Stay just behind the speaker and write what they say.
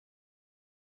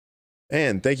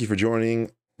And thank you for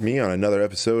joining me on another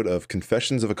episode of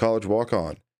Confessions of a College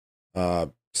Walk-On.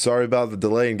 Sorry about the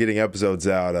delay in getting episodes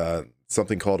out.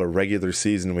 Something called a regular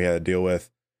season we had to deal with.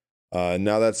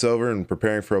 Now that's over and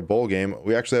preparing for a bowl game,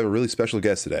 we actually have a really special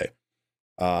guest today.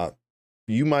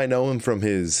 You might know him from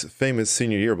his famous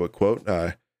senior yearbook quote,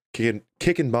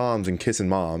 kicking bombs and kissing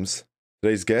moms.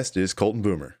 Today's guest is Colton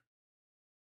Boomer.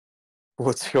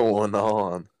 What's going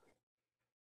on?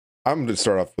 I'm going to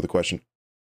start off with a question.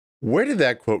 Where did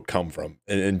that quote come from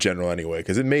in general anyway?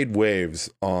 Because it made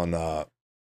waves on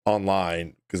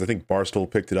online, because I think Barstool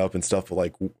picked it up and stuff. But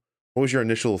like, what was your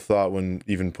initial thought when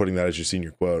even putting that as your senior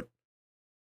quote?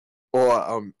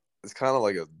 Well, it's kind of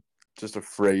like just a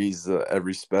phrase that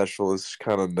every specialist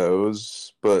kind of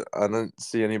knows, but I didn't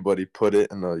see anybody put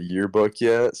it in a yearbook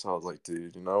yet. So I was like,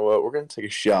 dude, you know what? We're gonna take a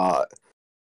shot.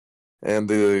 And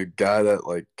the guy that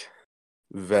like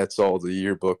vets all the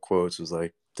yearbook quotes was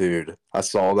like, dude, I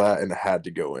saw that and it had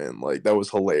to go in. Like, that was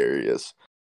hilarious.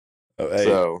 Oh, hey.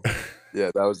 So, yeah,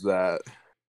 that was that.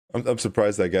 I'm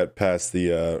surprised I got past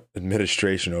the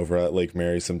administration over at Lake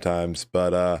Mary sometimes,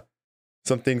 but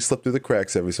some things slip through the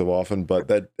cracks every so often. But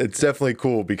that it's definitely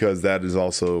cool because that is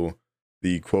also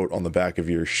the quote on the back of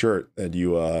your shirt that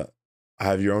you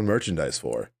have your own merchandise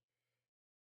for.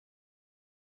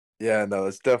 Yeah, no,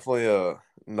 it's definitely a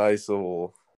nice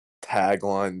little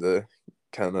tagline to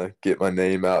kind of get my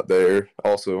name out there.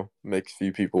 Also makes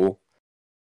few people's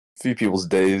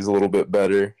days a little bit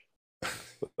better.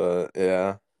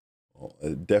 Yeah.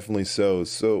 Well, definitely so.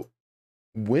 So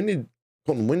when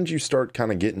did you start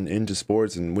kind of getting into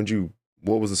sports, and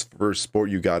what was the first sport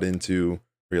you got into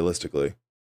realistically?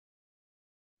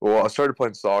 Well, I started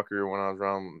playing soccer when I was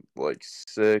around like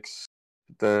 6,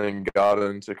 then got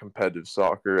into competitive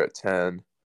soccer at 10.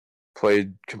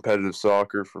 Played competitive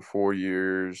soccer for 4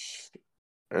 years,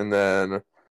 and then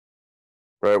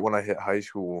right when I hit high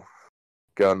school,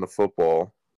 got into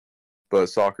football. But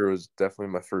soccer was definitely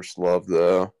my first love,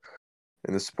 though,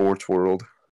 in the sports world.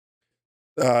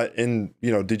 And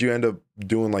did you end up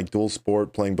doing like dual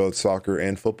sport, playing both soccer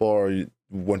and football, or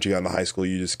once you got into high school,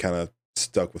 you just kind of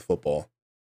stuck with football?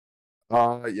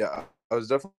 Yeah, I was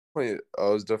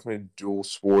definitely dual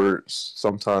sports.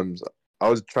 Sometimes I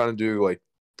was trying to do like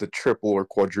the triple or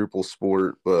quadruple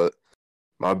sport, but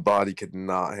my body could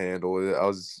not handle it.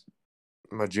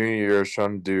 My junior year, I was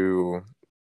trying to do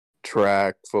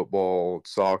track, football,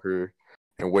 soccer,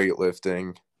 and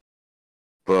weightlifting,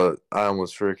 but I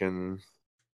almost freaking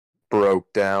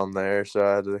broke down there, so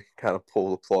I had to kind of pull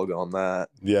the plug on that.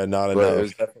 Yeah, not But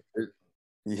enough. it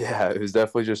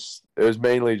was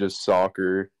mainly just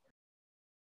soccer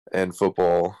and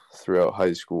football throughout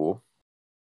high school.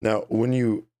 Now, when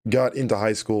you got into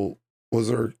high school, was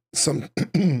there some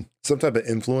some type of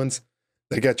influence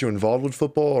that got you involved with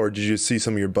football, or did you see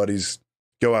some of your buddies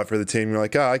go out for the team and you're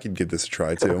like, I could give this a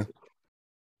try too?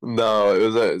 No,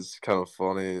 it's kind of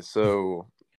funny. So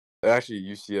actually,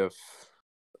 UCF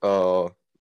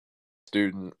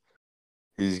student,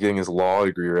 he's getting his law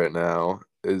degree right now,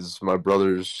 is my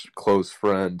brother's close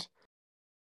friend,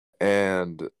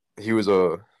 and he was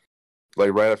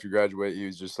right after graduate, he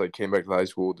was just like came back to high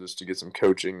school just to get some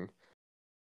coaching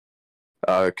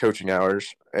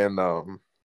hours, and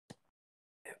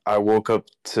I woke up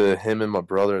to him and my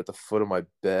brother at the foot of my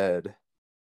bed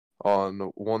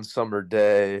on one summer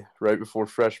day right before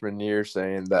freshman year,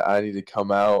 saying that I need to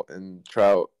come out and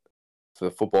try out for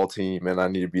the football team and I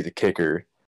need to be the kicker.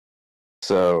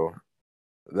 So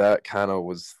that kind of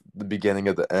was the beginning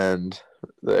of the end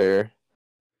there.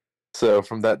 So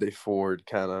from that day forward,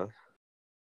 kind of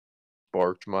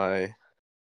sparked my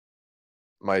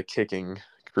kicking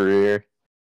career.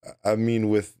 I mean,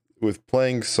 with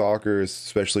playing soccer,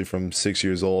 especially from 6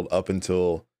 years old up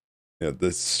until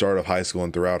the start of high school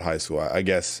and throughout high school, I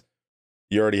guess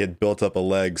you already had built up a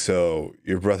leg. So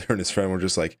your brother and his friend were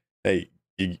just like, "Hey,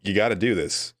 you got to do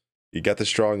this. You got the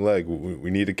strong leg. We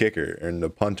need a kicker and a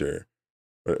punter,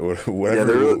 whatever." Yeah,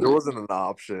 there wasn't an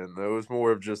option. It was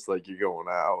more of just like you're going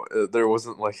out. There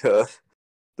wasn't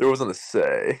there wasn't a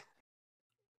say.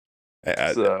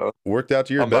 It So worked out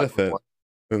to your I'm not benefit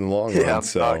in the long yeah, run. I'm not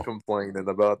So, complaining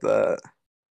about that.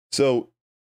 so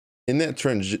in that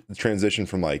transition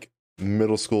from like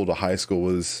middle school to high school,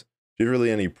 did you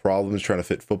really any problems trying to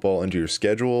fit football into your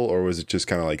schedule, or was it just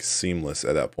kind of like seamless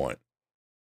at that point?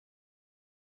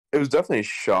 It was definitely a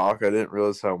shock. I didn't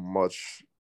realize how much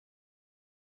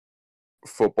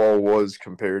football was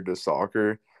compared to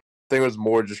soccer. I think it was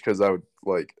more just because I'm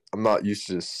not used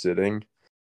to just sitting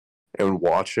and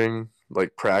watching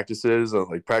like practices.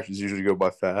 Like practices usually go by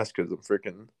fast because I'm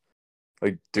freaking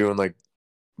like doing like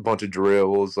bunch of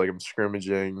drills, like I'm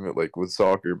scrimmaging, like with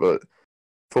soccer. But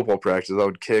football practice, I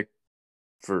would kick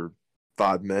for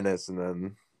 5 minutes, and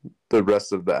then the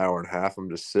rest of the hour and a half, I'm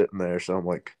just sitting there. So I'm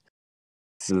like,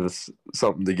 this is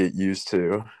something to get used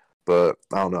to. But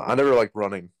I don't know. I never liked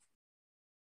running,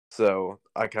 so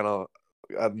I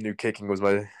knew kicking was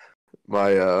my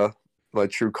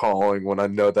true calling when I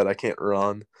know that I can't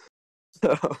run.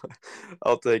 So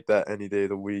I'll take that any day of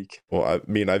the week. Well, I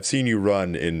mean, I've seen you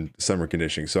run in summer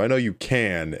conditioning, so I know you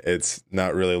can. It's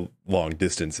not really long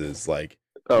distances. Like,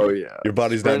 Oh yeah, your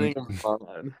body's not. sprinting, I'm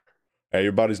fine. Hey,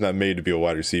 your body's not made to be a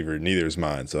wide receiver. Neither is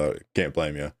mine, so I can't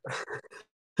blame you.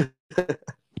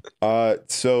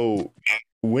 So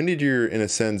when did your, in a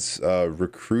sense,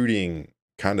 recruiting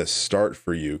kind of start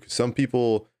for you? 'Cause some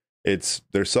people, it's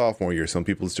their sophomore year. Some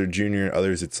people it's their junior.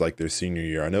 Others, it's like their senior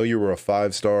year. I know you were a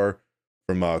 5-star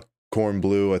from Corn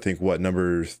Blue. I think what,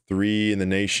 number 3 in the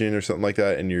nation or something like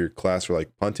that. And your class for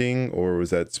like punting, or was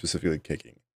that specifically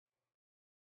kicking?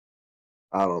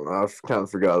 I don't know. I've kind of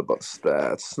forgot about the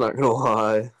stats. Not gonna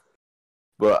lie,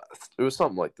 but it was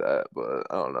something like that. But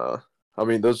I don't know. I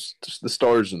mean, the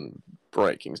stars and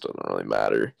rankings doesn't really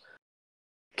matter.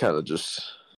 Kind of just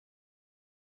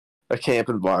a camp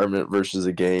environment versus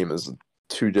a game is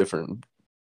two different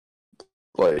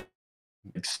like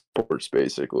sports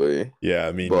basically. Yeah,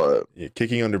 I mean, But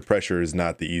kicking under pressure is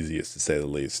not the easiest to say the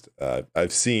least.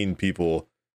 I've seen people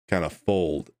kind of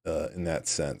fold in that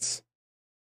sense.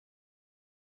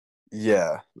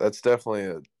 yeah, that's definitely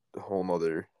a whole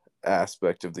nother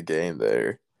aspect of the game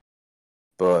there.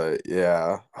 But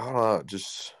yeah, I don't know.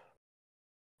 Just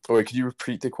wait, could you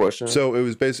repeat the question? So it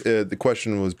was the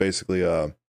question was basically,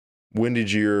 when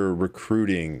did your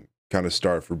recruiting kind of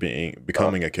start for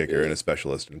becoming a kicker Yeah. and a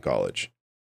specialist in college?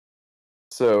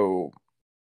 So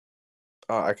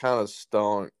I kind of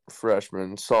stunk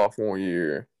freshman, sophomore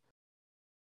year.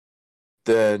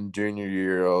 Then junior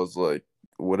year, I was like,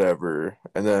 whatever.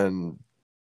 And then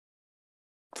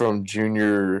from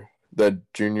junior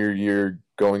year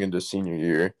going into senior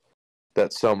year,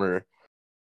 that summer,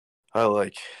 I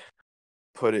like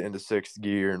put it into 6th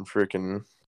gear and freaking.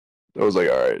 I was like,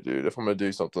 all right, dude, if I'm gonna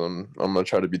do something, I'm gonna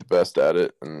try to be the best at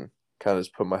it, and kind of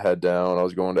just put my head down. I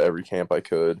was going to every camp I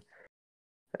could,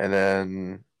 and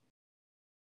then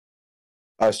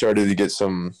I started to get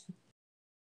some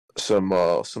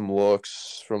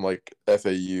looks from like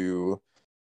FAU,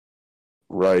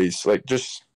 Rice, like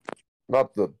just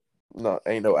not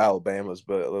ain't no Alabamas,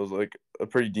 but it was like a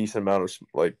pretty decent amount of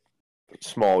like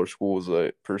smaller schools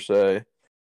like, per se.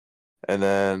 And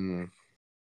then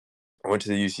I went to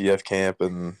the UCF camp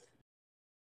and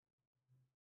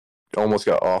almost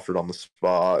got offered on the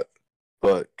spot,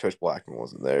 but Coach Blackman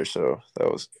wasn't there, so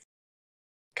that was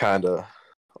kind of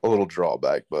a little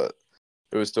drawback. But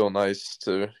it was still nice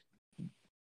to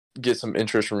get some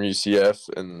interest from UCF,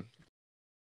 and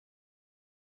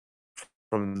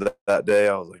from that day,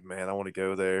 I was like, man, I want to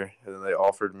go there. And then they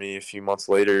offered me a few months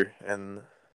later, and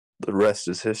the rest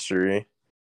is history.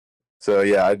 So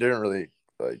yeah, I didn't really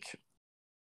like.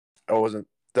 I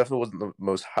definitely wasn't the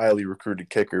most highly recruited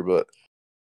kicker, but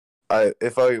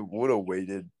if I would have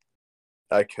waited,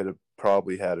 I could have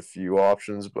probably had a few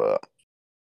options. But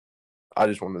I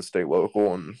just wanted to stay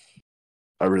local, and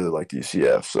I really liked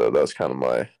UCF, so that's kind of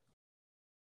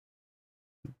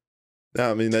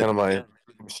No, I mean my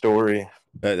story.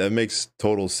 that makes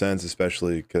total sense,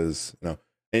 especially because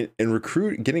getting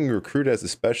recruited as a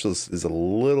specialist is a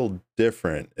little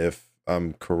different, if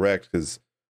I'm correct, because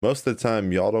most of the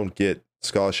time y'all don't get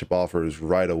scholarship offers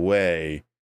right away.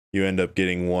 You end up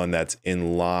getting one that's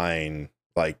in line,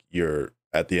 like you're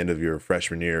at the end of your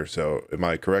freshman year. So am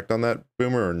I correct on that,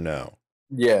 Boomer, or no?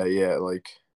 Yeah, yeah. Like,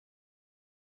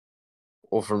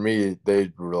 well, for me,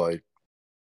 they were like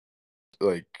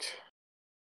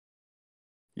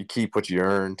you keep what you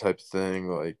earn type of thing.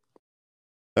 Like,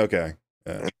 Okay.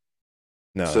 Yeah.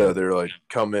 No. so they're like,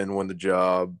 come in, win the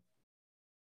job,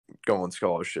 go on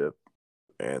scholarship,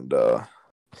 and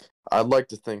I'd like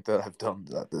to think that I've done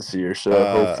that this year. So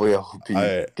hopefully, I'll be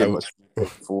getting my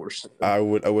force. I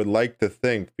would like to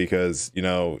think, because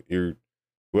whoever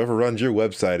runs your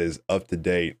website is up to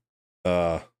date.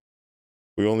 You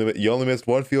only missed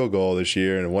one field goal this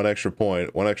year and one extra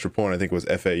point. One extra point I think was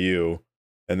FAU,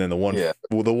 and then the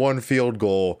one field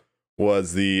goal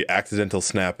was the accidental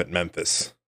snap at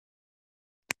Memphis.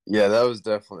 Yeah,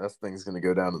 that thing's gonna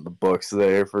go down in the books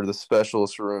there for the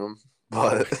specialist room.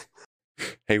 But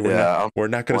hey, we're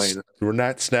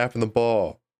not snapping the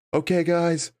ball. Okay,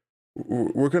 guys,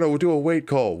 we're gonna do a weight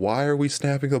call. Why are we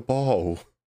snapping the ball?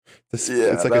 It's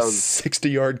like a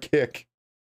 60-yard kick.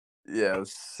 Yeah, it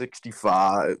was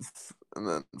 65, and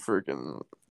then freaking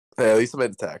Hey, at least I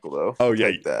made the tackle though. Oh I'll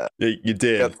yeah, take that. you Got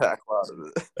did. the tackle out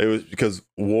of it. It was because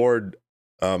Ward,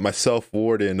 myself,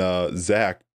 Ward, and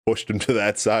Zach pushed him to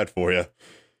that side for you.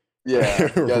 Yeah,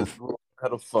 you guys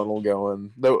had a funnel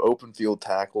going. No open field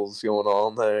tackles going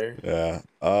on there. Yeah.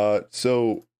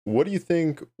 So what do you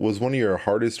think was one of your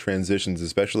hardest transitions,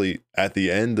 especially at the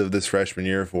end of this freshman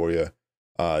year for you,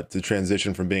 to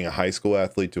transition from being a high school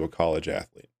athlete to a college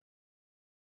athlete?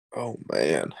 Oh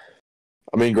man,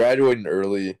 I mean, graduating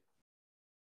early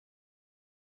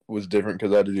was different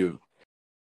because I had to do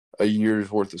a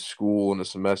year's worth of school in a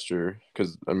semester.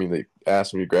 Because I mean, they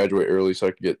asked me to graduate early so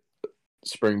I could get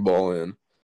spring ball in.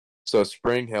 So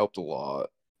spring helped a lot.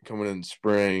 Coming in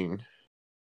spring,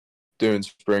 doing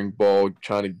spring ball,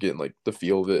 trying to get in, like the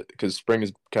feel of it, because spring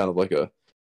is kind of like a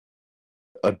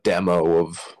demo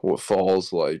of what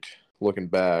fall's like looking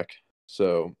back.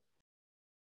 So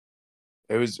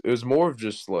it was more of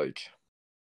just like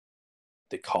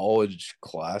the college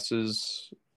classes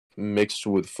mixed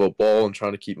with football and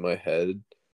trying to keep my head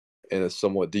in a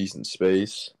somewhat decent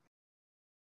space.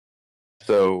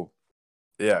 So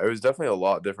yeah, it was definitely a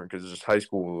lot different because just high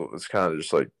school was kind of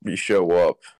just like you show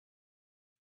up,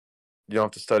 you don't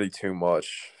have to study too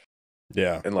much,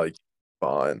 Yeah. and like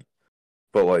fine,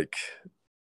 but like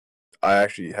I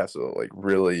actually have to like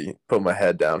really put my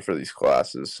head down for these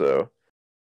classes. So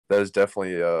that is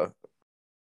definitely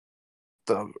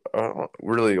the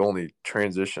really only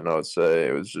transition I would say.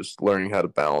 It was just learning how to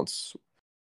balance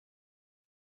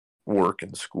work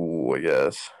and school, I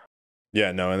guess.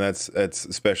 Yeah, no, and that's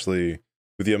especially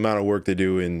with the amount of work they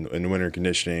do in winter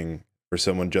conditioning for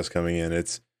someone just coming in.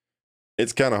 It's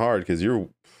kind of hard because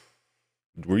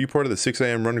were you part of the 6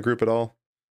 a.m. run group at all,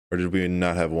 or did we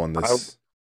not have one I this?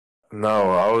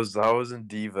 No, I was in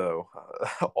Devo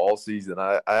all season.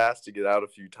 I asked to get out a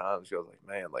few times because I was like,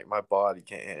 man, like my body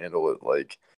can't handle it.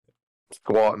 Like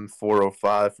squatting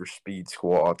 405 for speed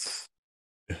squats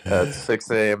at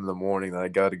 6 a.m. in the morning. That I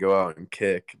got to go out and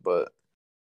kick. But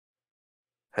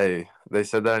hey, they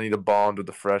said that I need a bond with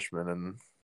the freshmen, and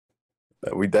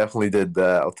we definitely did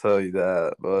that. I'll tell you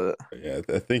that. But Yeah,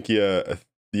 I think you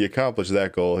accomplished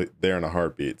that goal there in a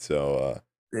heartbeat. So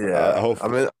I yeah, hope.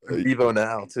 I'm in Devo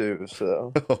now too.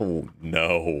 So Oh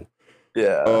no.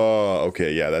 yeah, Oh,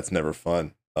 okay, yeah, that's never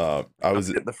fun. I I'm was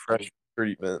getting the freshman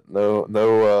treatment.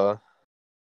 No,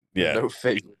 yeah, no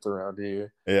favorites around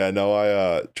here. yeah. No,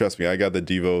 I trust me, I got the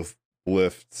Devo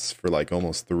lifts for like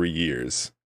almost 3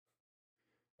 years.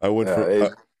 I went Yeah, from I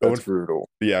that's went brutal.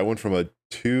 yeah, I went from a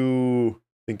two.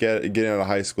 I think getting out of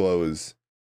high school, I was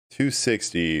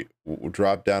 260,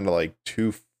 dropped down to like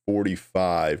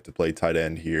 245 to play tight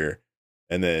end here,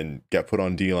 and then got put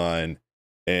on D line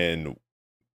and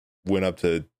went up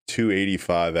to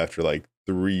 285 after like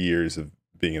 3 years of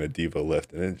being in a Devo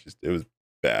lift, and it was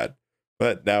bad.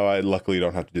 But now I luckily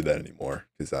don't have to do that anymore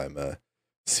because I'm a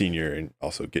senior and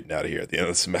also getting out of here at the end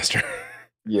of the semester.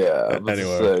 Yeah, I was to Anyway,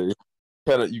 say,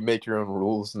 kind of you make your own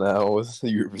rules now with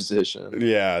your position.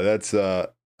 yeah, that's I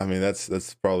mean that's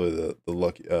probably the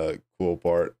lucky cool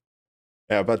part.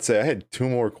 Yeah, I'm about to say I had two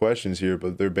more questions here,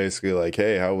 but they're basically like,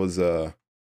 hey, how was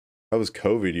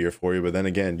COVID year for you? But then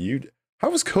again,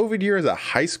 how was COVID year as a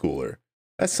high schooler?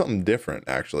 That's something different,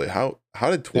 actually. How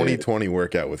did Dude, 2020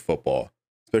 work out with football,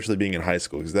 especially being in high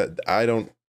school? Because that I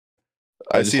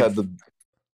I just see it.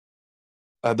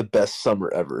 had the best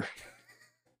summer ever.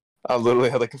 I literally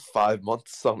had like a 5 month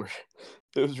summer.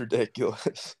 It was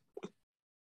ridiculous.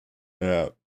 Yeah.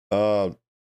 Uh,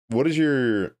 what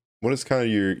is kind of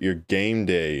your game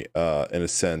day in a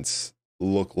sense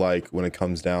look like when it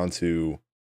comes down to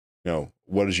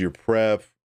what is your prep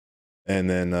and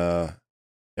then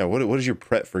yeah what is your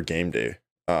prep for game day?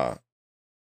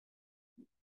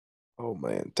 Oh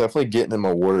man, definitely getting in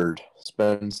my word.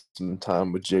 Spend some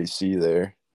time with JC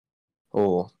there.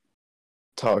 Oh,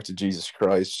 talk to Jesus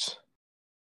Christ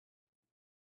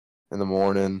in the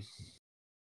morning.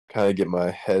 Kind of get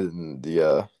my head in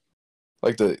the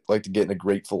like to get in a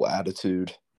grateful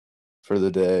attitude for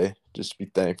the day. Just be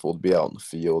thankful to be out in the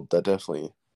field. That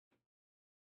definitely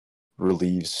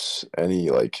relieves any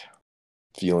like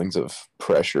feelings of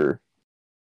pressure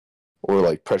or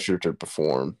like pressure to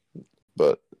perform,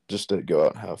 but just to go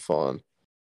out and have fun.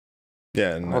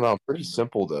 Yeah, I and don't know. Pretty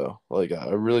simple though. Like I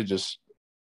really just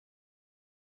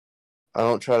I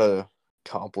don't try to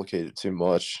complicate it too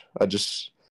much. I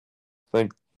just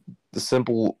think the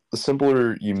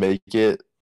simpler you make it,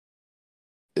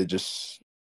 it just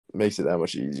makes it that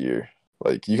much easier.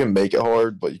 Like you can make it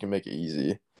hard, but you can make it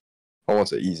easy. I won't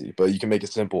say easy, but you can make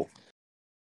it simple,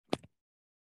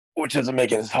 which doesn't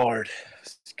make it as hard.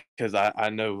 Because I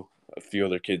know a few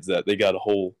other kids that they got a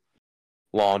whole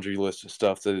laundry list of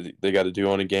stuff that they got to do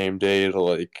on a game day to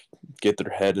like get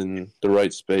their head in the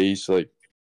right space. Like,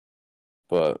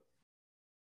 but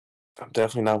I'm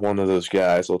definitely not one of those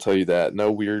guys. I'll tell you that.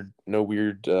 No weird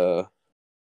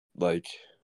like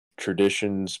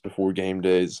traditions before game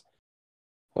days.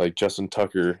 Like Justin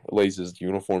Tucker lays his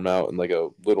uniform out in like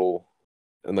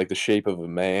the shape of a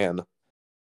man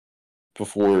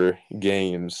before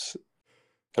games.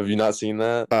 Have you not seen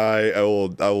that? I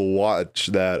will watch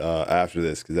that after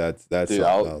this, because that's Dude,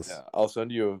 something else. I'll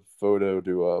send you a photo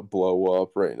to blow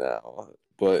up right now.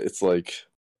 But it's like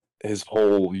his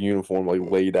whole uniform like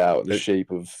laid out in the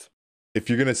shape of. If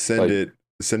you're gonna send it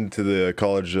to the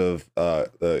College of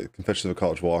the Confessions of a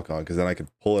College Walk-On, because then I could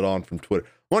pull it on from Twitter.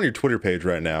 I'm on your Twitter page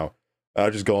right now.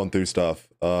 Just going through stuff.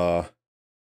 I'll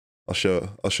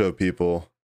show people.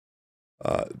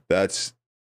 I'm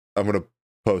gonna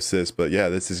post this, but yeah,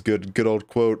 this is good old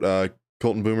quote.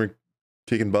 Colton Boomer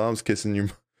kicking bombs, kissing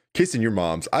your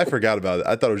moms. I forgot about it.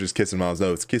 I thought it was just kissing moms.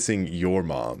 No, it's kissing your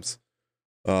moms.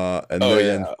 And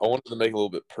then yeah, I wanted to make it a little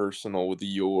bit personal with the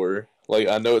your. Like,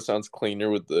 I know it sounds cleaner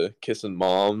with the kissing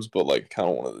moms, but like, kind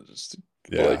of wanted to just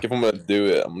like, if I'm gonna do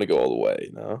it, I'm gonna go all the way.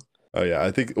 You know? Oh yeah,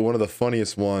 I think one of the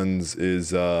funniest ones is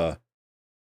the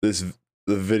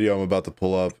video I'm about to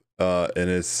pull up, and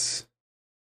it's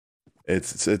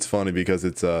funny because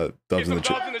it's dubs in the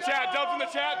chat.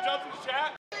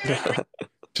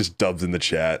 Just dubs in the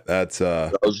chat. That's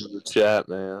dubs in the chat,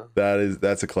 man.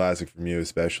 That's a classic from you,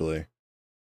 especially.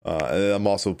 And I'm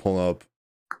also pulling up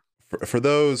for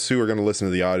those who are going to listen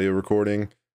to the audio recording.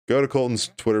 Go to Colton's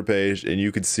Twitter page, and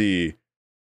you can see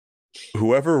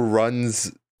whoever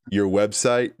runs your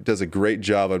website does a great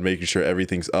job on making sure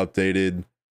everything's updated.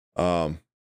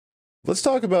 Let's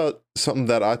talk about something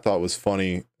that I thought was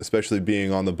funny, especially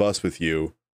being on the bus with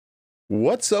you.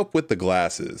 What's up with the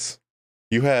glasses?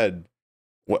 You had,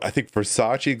 I think,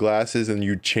 Versace glasses, and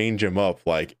you change them up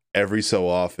like every so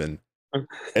often.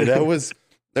 And that was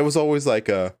always like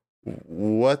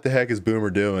what the heck is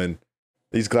Boomer doing?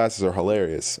 These glasses are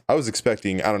hilarious. I was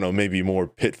expecting, I don't know, maybe more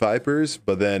Pit Vipers,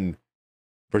 but then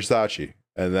Versace.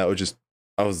 And that was just,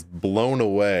 I was blown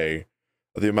away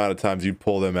at the amount of times you'd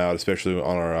pull them out, especially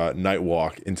on our night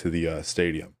walk into the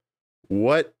stadium.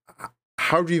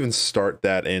 How did you even start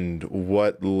that, and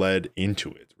what led into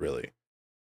it, really?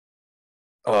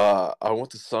 I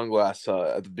went to Sunglass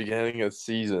Hut at the beginning of the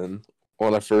season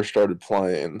when I first started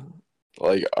playing.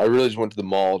 Like, I really just went to the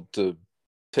mall to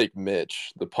take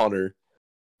Mitch, the punter.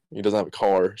 He doesn't have a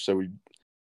car, so we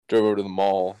drove over to the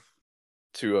mall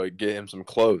to get him some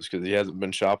clothes because he hasn't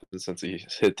been shopping since he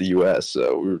hit the U.S.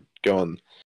 So we were going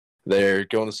to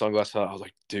Sunglass Hut. I was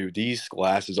like, dude, these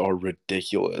glasses are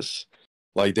ridiculous.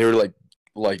 Like, they were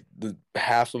like the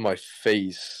half of my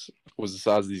face was the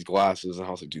size of these glasses, and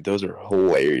I was like, dude, those are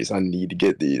hilarious. I need to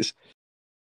get these.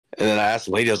 And then I asked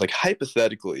the lady, I was like,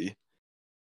 hypothetically,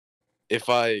 if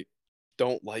I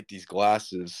don't like these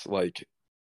glasses, like,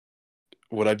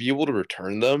 would I be able to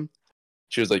return them?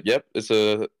 She was like, yep, it's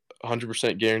a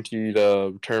 100% guaranteed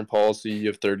return policy. You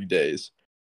have 30 days.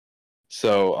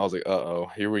 So I was like,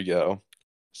 uh-oh, here we go.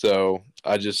 So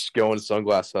I just go into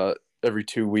Sunglass Hut every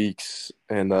 2 weeks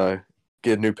and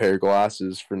get a new pair of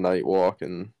glasses for night walk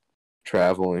and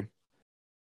traveling.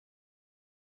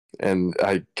 And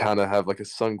I kind of have like a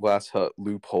Sunglass Hut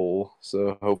loophole,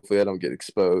 so hopefully I don't get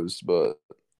exposed, but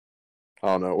I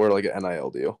don't know, or like an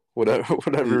NIL deal.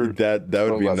 Whatever that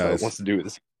would be nice. Wants to do with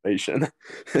this information.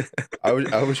 I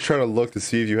was trying to look to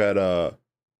see if you had a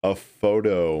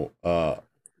photo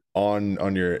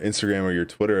on your Instagram or your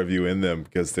Twitter of you in them,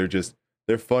 because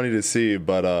they're funny to see,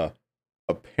 but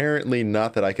apparently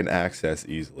not that I can access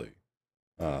easily.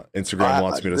 Instagram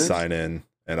wants me to sign in,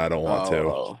 and I don't want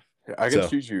to. I can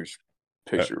shoot you a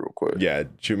picture real quick. Yeah,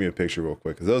 shoot me a picture real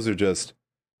quick, because those are just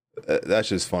that's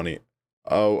just funny.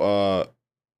 Also,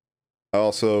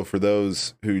 for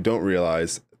those who don't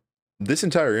realize, this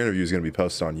entire interview is going to be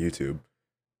posted on YouTube,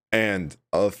 and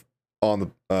of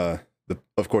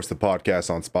course the podcast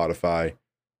on Spotify.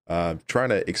 Trying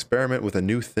to experiment with a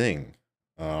new thing.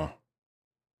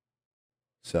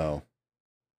 So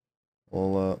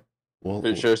we'll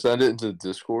should I send it into the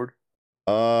Discord?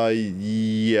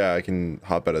 Yeah, I can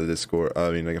hop out of the Discord.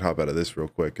 I mean, I can hop out of this real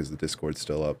quick because the Discord's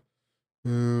still up.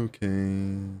 Okay.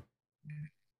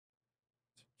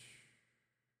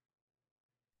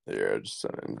 Yeah, I just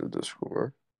sent it into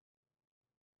Discord.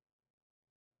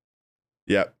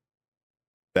 Yep.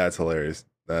 That's hilarious.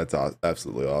 That's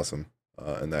absolutely awesome.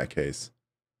 In that case.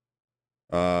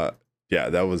 Yeah,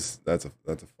 that's a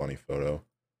funny photo.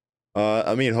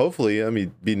 I mean, hopefully,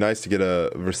 be nice to get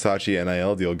a Versace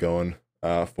NIL deal going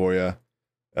for you.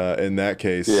 In that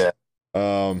case, yeah,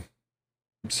 Um,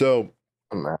 so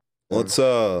Man. let's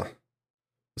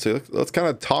let's kind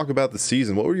of talk about the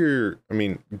season. What were your, I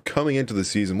mean, coming into the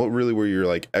season, what really were your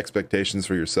like expectations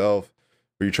for yourself?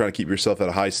 Were you trying to keep yourself at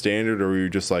a high standard, or were you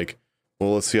just like,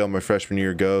 well, let's see how my freshman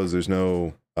year goes? There's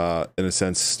no, in a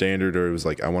sense, standard, or it was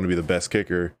like, I want to be the best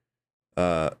kicker,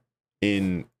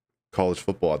 in college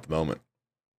football at the moment.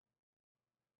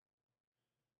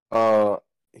 Uh,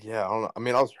 yeah, I don't know. I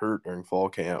mean, I was hurt during fall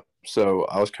camp, so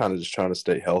I was kind of just trying to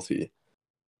stay healthy.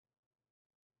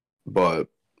 But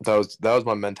that was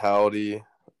my mentality.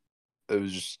 It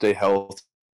was just stay healthy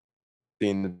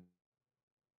in the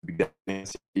beginning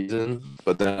of the season,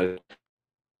 but then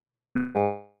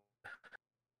I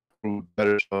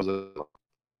better shows that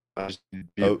I just need to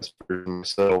be the Oh, best for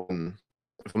myself, and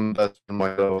if I'm the best for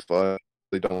myself, I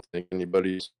really don't think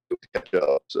anybody's going to catch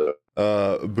up. So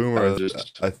Boomer, I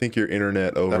just I think your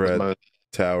internet that over was at my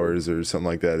Towers or something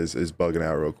like that is bugging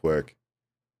out real quick.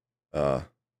 Uh,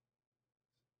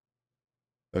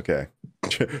 okay,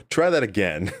 try that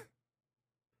again.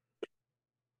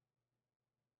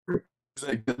 Is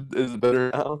it good? Is it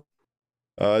better now?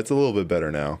 It's a little bit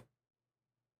better now.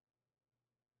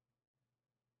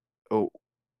 Oh,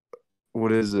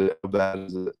 what is it? How bad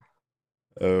is it?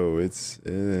 Oh, it's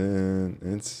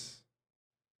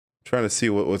trying to see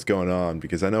what's going on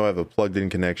because I know I have a plugged in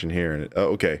connection here, and oh,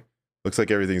 okay, looks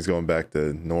like everything's going back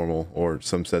to normal or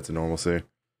some sets of normalcy.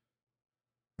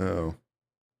 Oh,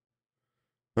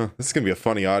 huh, this is gonna be a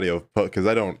funny audio because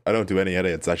I don't do any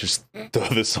edits. I just throw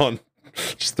this on,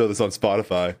 just throw this on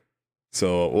Spotify.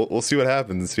 So we'll see what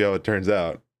happens and see how it turns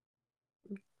out.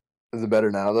 Is it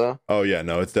better now though? Oh yeah,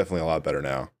 no, it's definitely a lot better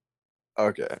now.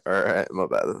 Okay, all right, my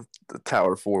bad. The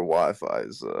Tower 4 Wi-Fi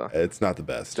is It's not the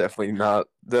best. definitely not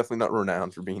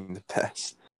renowned for being the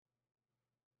best.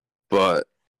 But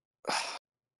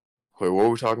wait, what were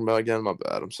we talking about again? My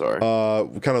bad. I'm sorry.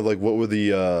 Kind of like what were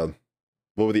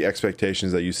the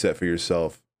expectations that you set for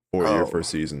yourself for your Oh,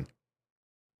 first season?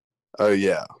 oh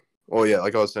yeah. Well, yeah.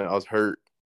 Like I was saying, I was hurt,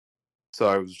 so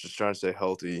I was just trying to stay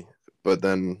healthy. But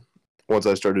then once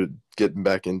I started getting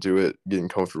back into it, getting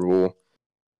comfortable.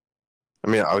 I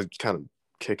mean, I was kind of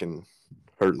kicking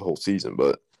hurt the whole season,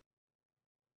 but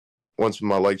once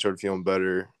my legs started feeling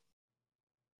better,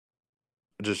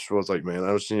 I just was like, man,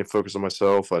 I just need to focus on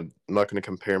myself. I'm not going to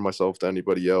compare myself to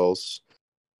anybody else.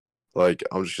 Like,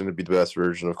 I'm just going to be the best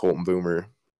version of Colton Boomer.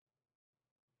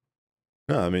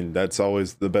 No, I mean that's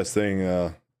always the best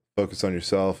thing. Focus on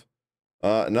yourself.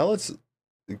 Now let's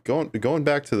going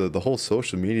back to the whole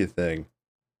social media thing.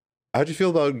 How'd you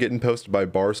feel about getting posted by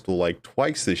Barstool like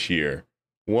twice this year?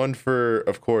 One for,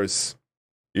 of course,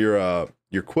 your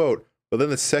quote, but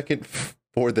then the second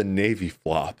for the Navy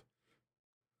flop.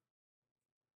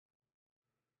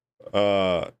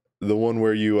 The one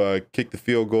where you kicked the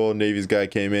field goal, Navy's guy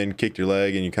came in, kicked your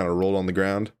leg, and you kind of rolled on the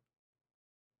ground.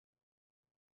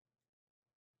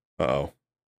 Uh-oh.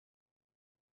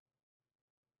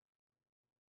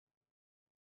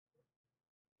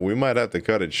 We might have to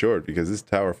cut it short because this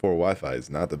Tower 4 Wi-Fi is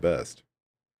not the best.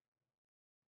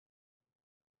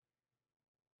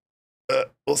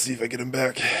 We'll see if I get him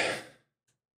back.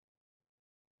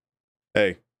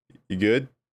 Hey, you good?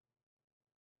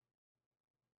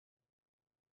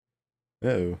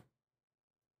 Oh.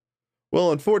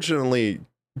 Well, unfortunately,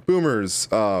 Boomer's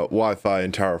Wi-Fi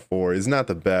in Tower 4 is not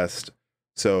the best,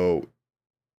 so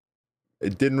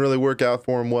it didn't really work out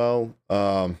for him well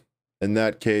in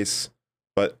that case.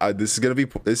 But this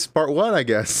is part one, I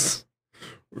guess.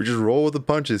 We just roll with the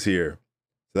punches here.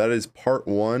 So that is part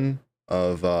one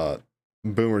of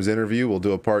Boomer's interview. We'll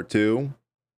do a part two,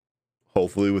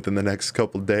 hopefully within the next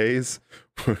couple days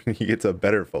when he gets a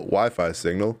better Wi-Fi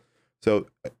signal. So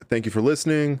thank you for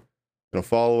listening.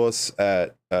 Follow us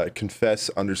at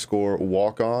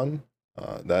confess_walk-on.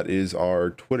 That is our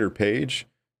Twitter page.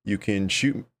 You can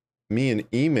shoot me an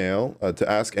email to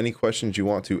ask any questions you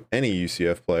want to any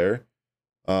UCF player.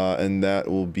 And that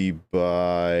will be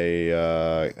by,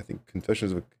 I think,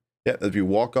 that'd be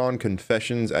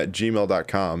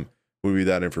walkonconfessions@gmail.com would be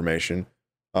that information.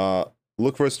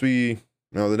 Look for us to be,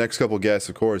 the next couple guests,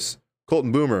 of course.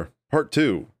 Colton Boomer, part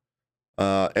 2.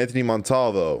 Anthony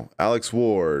Montalvo, Alex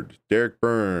Ward, Derek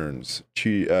Burns,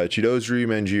 Chidozri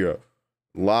Manjiro.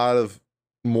 A lot of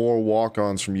more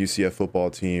walk-ons from UCF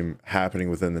football team happening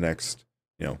within the next,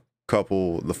 the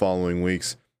following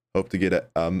weeks. Hope to get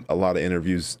a lot of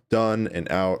interviews done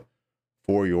and out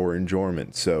for your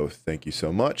enjoyment. So thank you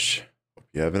so much. Hope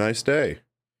you have a nice day.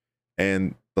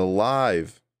 And the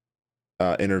live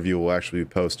interview will actually be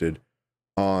posted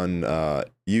on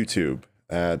YouTube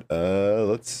at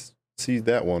let's see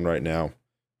that one right now.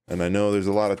 And I know there's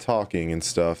a lot of talking and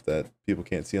stuff that people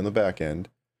can't see on the back end.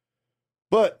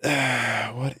 But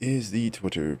what is the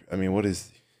Twitter? I mean, what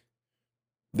is...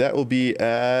 That will be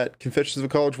at Confessions of a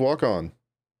College Walk-On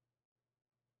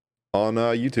on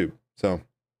YouTube. So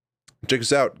check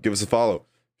us out. Give us a follow.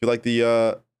 If you like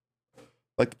the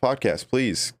podcast,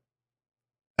 please.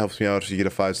 Helps me out if you get a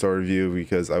 5-star review,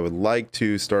 because I would like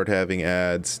to start having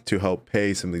ads to help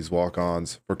pay some of these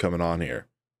walk-ons for coming on here.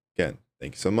 Again,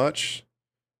 thank you so much.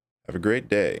 Have a great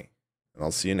day, and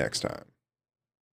I'll see you next time.